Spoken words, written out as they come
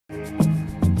Today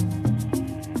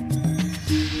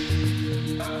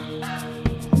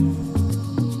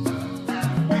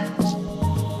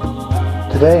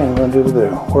I'm going to do a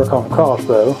bit of work on the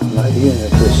crossbow. I'm not using it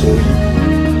this season.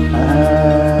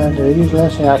 Did I use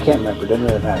last thing? I can't remember. Doesn't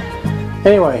really matter.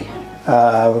 Anyway,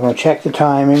 we're going to check the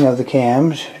timing of the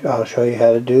cams. I'll show you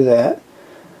how to do that.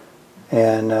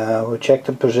 And we'll check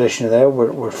the position of that.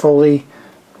 We're fully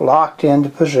locked into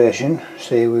position.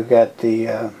 See, we've got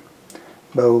the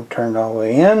bow turned all the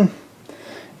way in.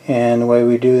 And the way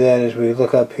we do that is we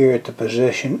look up here at the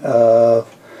position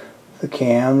of the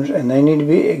cams, and they need to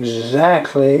be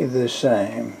exactly the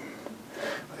same.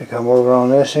 We come over on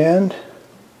this end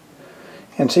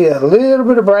and see a little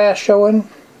bit of brass showing.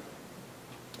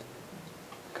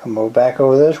 Come over back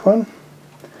over this one,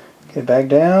 get it back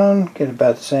down, get it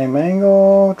about the same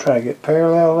angle, try to get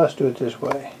parallel. Let's do it this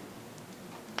way.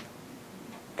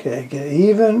 Okay, get it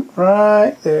even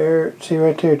right there. See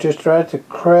right there, just right at the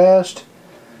crest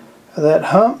of that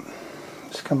hump.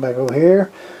 Let's come back over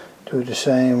here. Do it the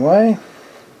same way.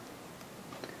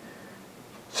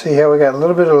 See how we got a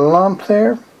little bit of lump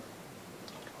there?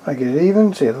 I get it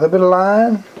even. See a little bit of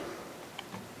line.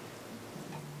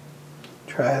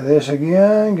 Try this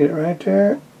again. Get it right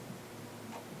there.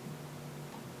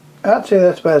 I'd say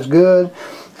that's about as good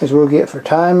as we'll get for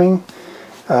timing.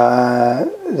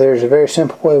 There's a very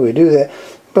simple way we do that,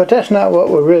 but that's not what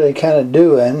we're really kind of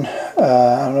doing.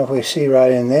 I don't know if we see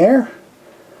right in there.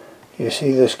 You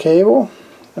see this cable?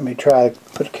 Let me try to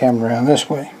put the camera around this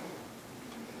way.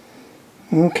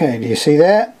 Okay, do you see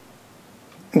that?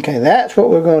 Okay, that's what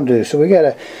we're going to do. So we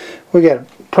gotta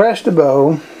press the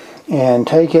bow and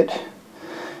take it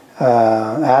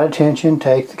out of tension,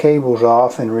 take the cables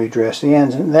off, and redress the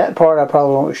ends. And that part I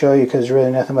probably won't show you because there's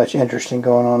really nothing much interesting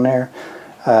going on there.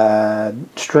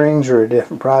 Strings are a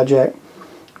different project.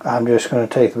 I'm just going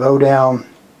to take the bow down,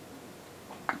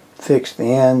 fix the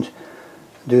ends,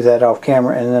 do that off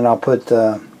camera, and then I'll put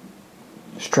the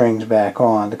strings back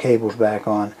on, the cables back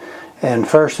on. And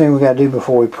first thing we got to do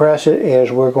before we press it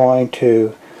is we're going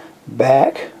to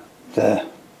back the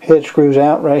head screws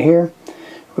out right here.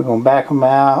 We're going to back them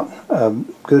out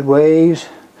good ways,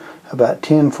 about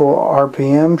 10 full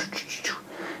RPMs,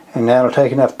 and that'll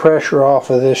take enough pressure off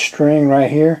of this string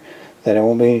right here that it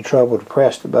won't be any trouble to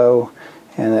press the bow,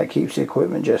 and that keeps the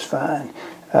equipment just fine.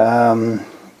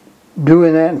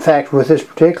 Doing that, in fact, with this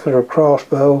particular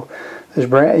crossbow, you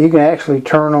can actually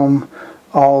turn them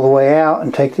all the way out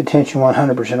and take the tension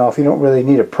 100% off. You don't really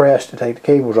need a press to take the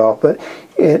cables off, but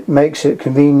it makes it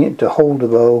convenient to hold the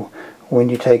bow when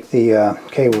you take the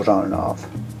cables on and off.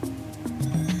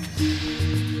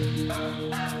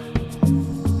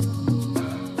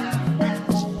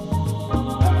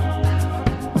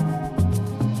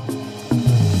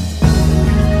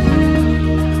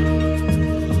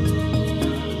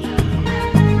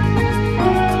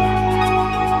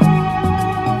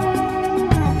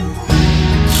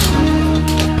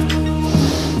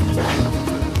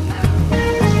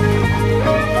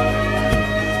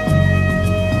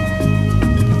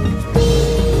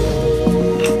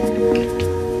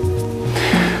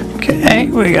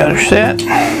 We got her set,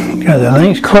 got the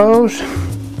links closed,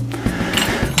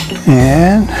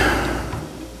 and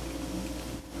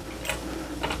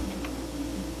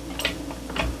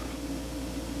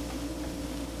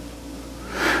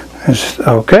it's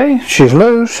okay, she's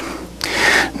loose.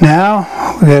 Now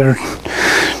we got to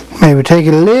maybe take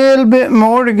it a little bit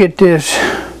more to get this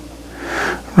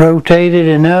rotated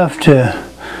enough to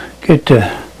get the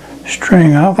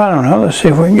string off. I don't know, let's see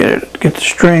if we can get the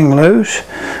string loose,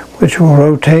 which will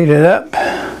rotate it up,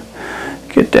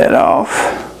 get that off,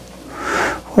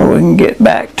 where we can get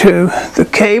back to the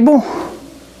cable.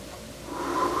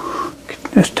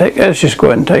 Let's just go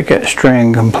ahead and take that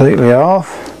string completely off,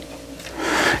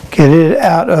 get it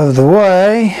out of the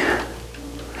way.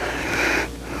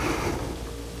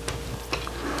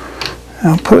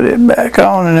 I'll put it back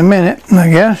on in a minute, I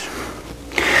guess.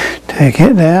 Take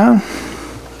it down.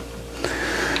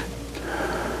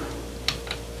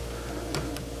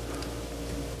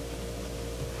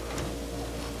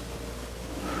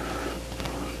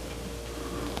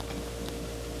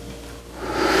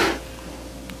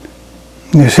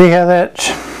 You see how the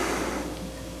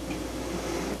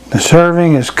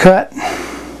serving is cut?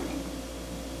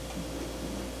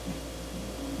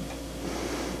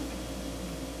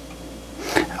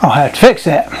 I'll have to fix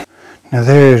that. Now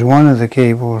there's one of the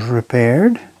cables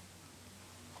repaired.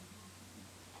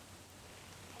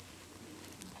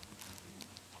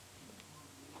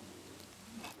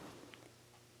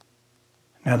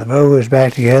 Now the bow is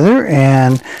back together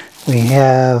and we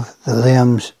have the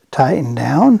limbs tightened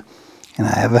down. And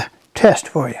I have a test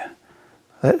for you.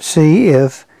 Let's see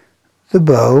if the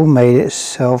bow made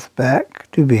itself back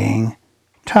to being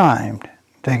timed.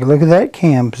 Take a look at that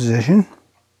cam position.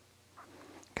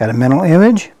 Got a mental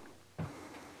image.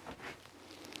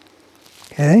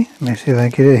 Okay, let me see if I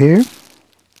can get it here.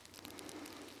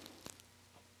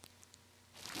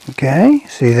 Okay,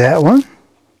 see that one?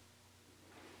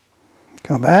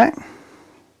 Go back.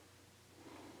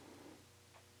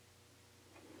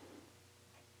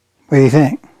 What do you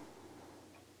think?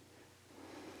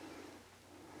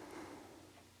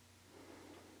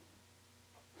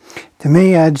 To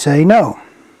me, I'd say no.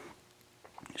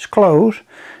 It's close,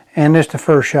 and it's the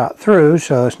first shot through,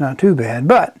 so it's not too bad.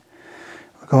 But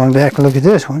going back to look at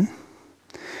this one,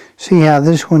 see how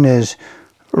this one is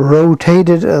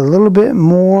rotated a little bit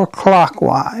more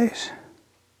clockwise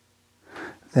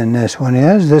than this one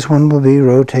is. This one will be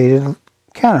rotated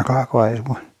counterclockwise.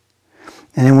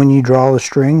 And then when you draw the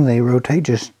string, they rotate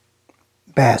just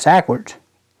backwards.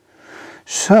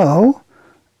 So,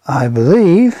 I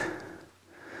believe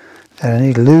that I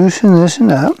need to loosen this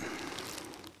one up.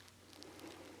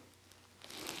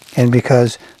 And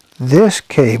because this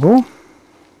cable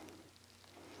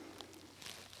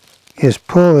is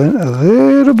pulling a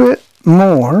little bit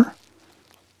more,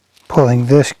 pulling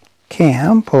this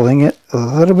cam, pulling it a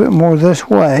little bit more this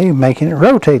way, making it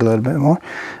rotate a little bit more,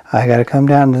 I got to come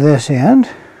down to this end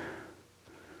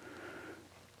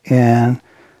and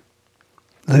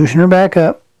loosen her back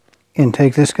up and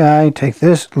take this guy, take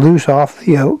this loose off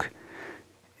the yoke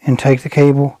and take the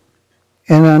cable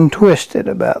and untwist it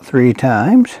about 3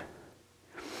 times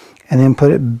and then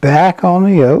put it back on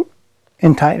the yoke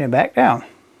and tighten it back down.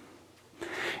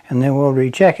 And then we'll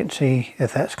recheck it and see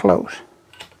if that's close.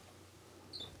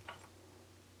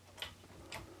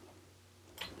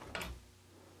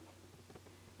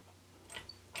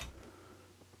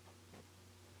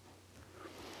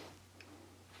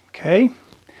 Okay,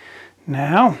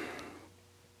 now,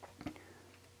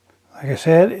 like I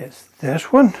said, it's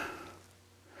this one.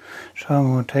 So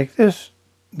I'm going to take this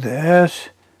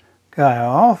guy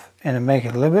off and make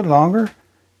it a little bit longer.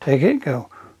 Take it, go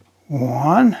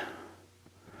 1,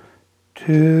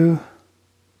 2,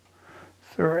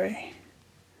 3.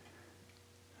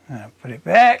 Now put it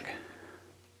back.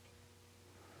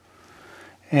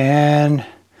 And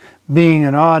being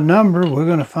an odd number, we're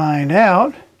going to find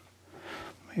out.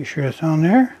 Make sure it's on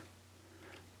there.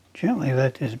 Gently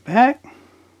let this back.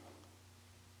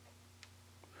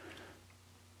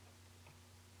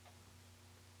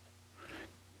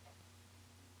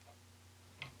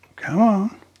 Come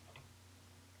on.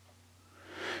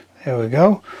 There we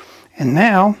go. And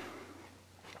now,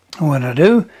 what I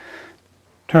do,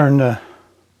 turn the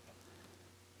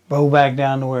bow back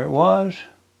down to where it was,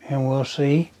 and we'll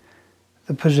see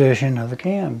the position of the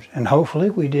cams. And hopefully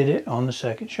we did it on the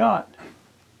second shot.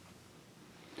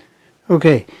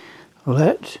 Okay,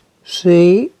 let's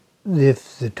see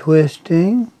if the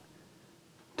twisting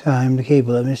timed the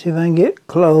cable. Let me see if I can get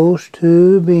close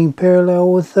to being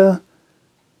parallel with the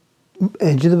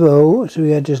edge of the bow. So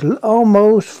we got just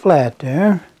almost flat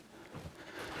there.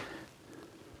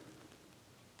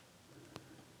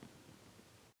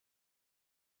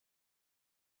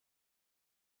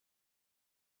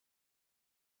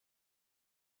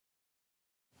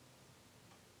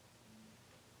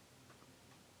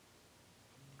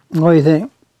 What do you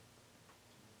think?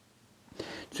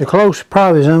 It's as close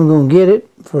probably as I'm going to get it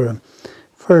for a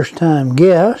first time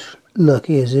guess,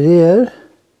 lucky as it is.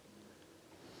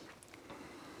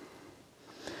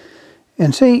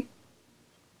 And see,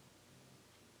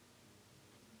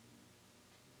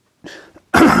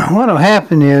 what will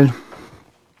happen is,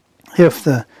 if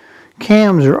the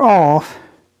cams are off,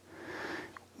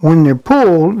 when they're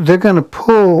pulled, they're going to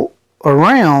pull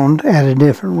around at a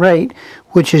different rate,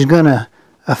 which is going to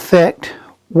affect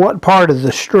what part of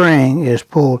the string is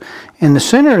pulled. And the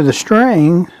center of the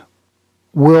string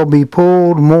will be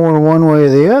pulled more one way or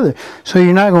the other. So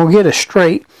you're not going to get a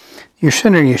straight, your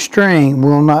center of your string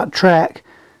will not track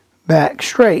back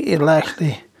straight. It'll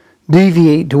actually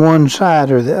deviate to one side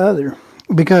or the other,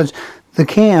 because the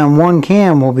cam, one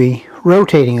cam will be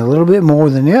rotating a little bit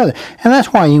more than the other. And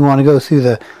that's why you want to go through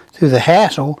the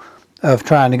hassle of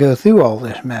trying to go through all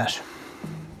this mess.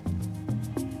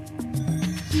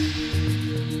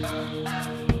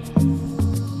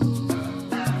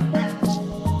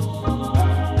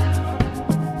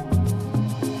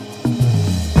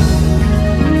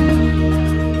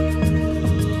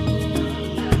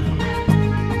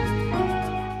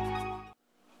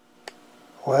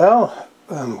 Well,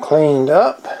 I'm cleaned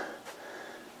up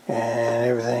and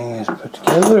everything is put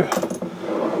together.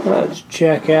 Let's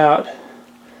check out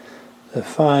the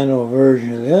final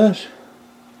version of this.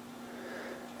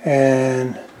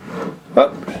 And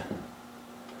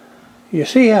you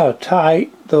see how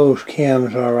tight those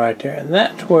cams are right there, and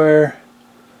that's where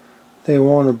they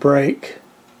want to break.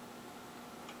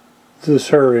 The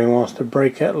serving wants to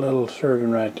break that little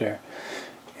serving right there.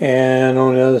 And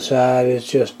on the other side it's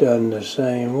just done the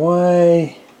same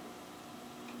way.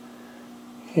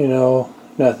 You know,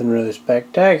 nothing really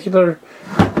spectacular,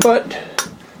 but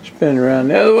spin around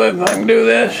the other way if I can do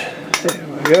this. There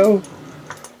we go.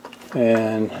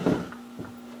 And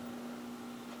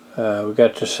we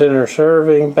got the center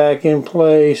serving back in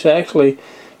place. Actually,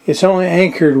 it's only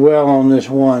anchored well on this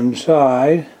one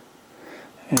side,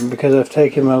 and because I've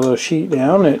taken my little sheet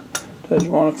down, it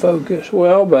doesn't want to focus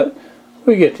well, but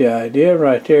we get the idea.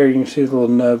 Right there you can see the little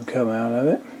nub come out of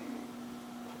it.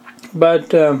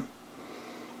 But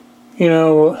you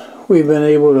know, we've been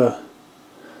able to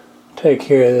take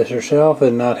care of this ourselves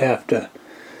and not have to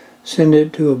send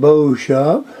it to a bow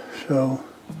shop. So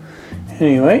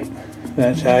anyway,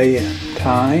 that's how you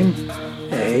time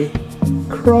a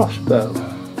crossbow.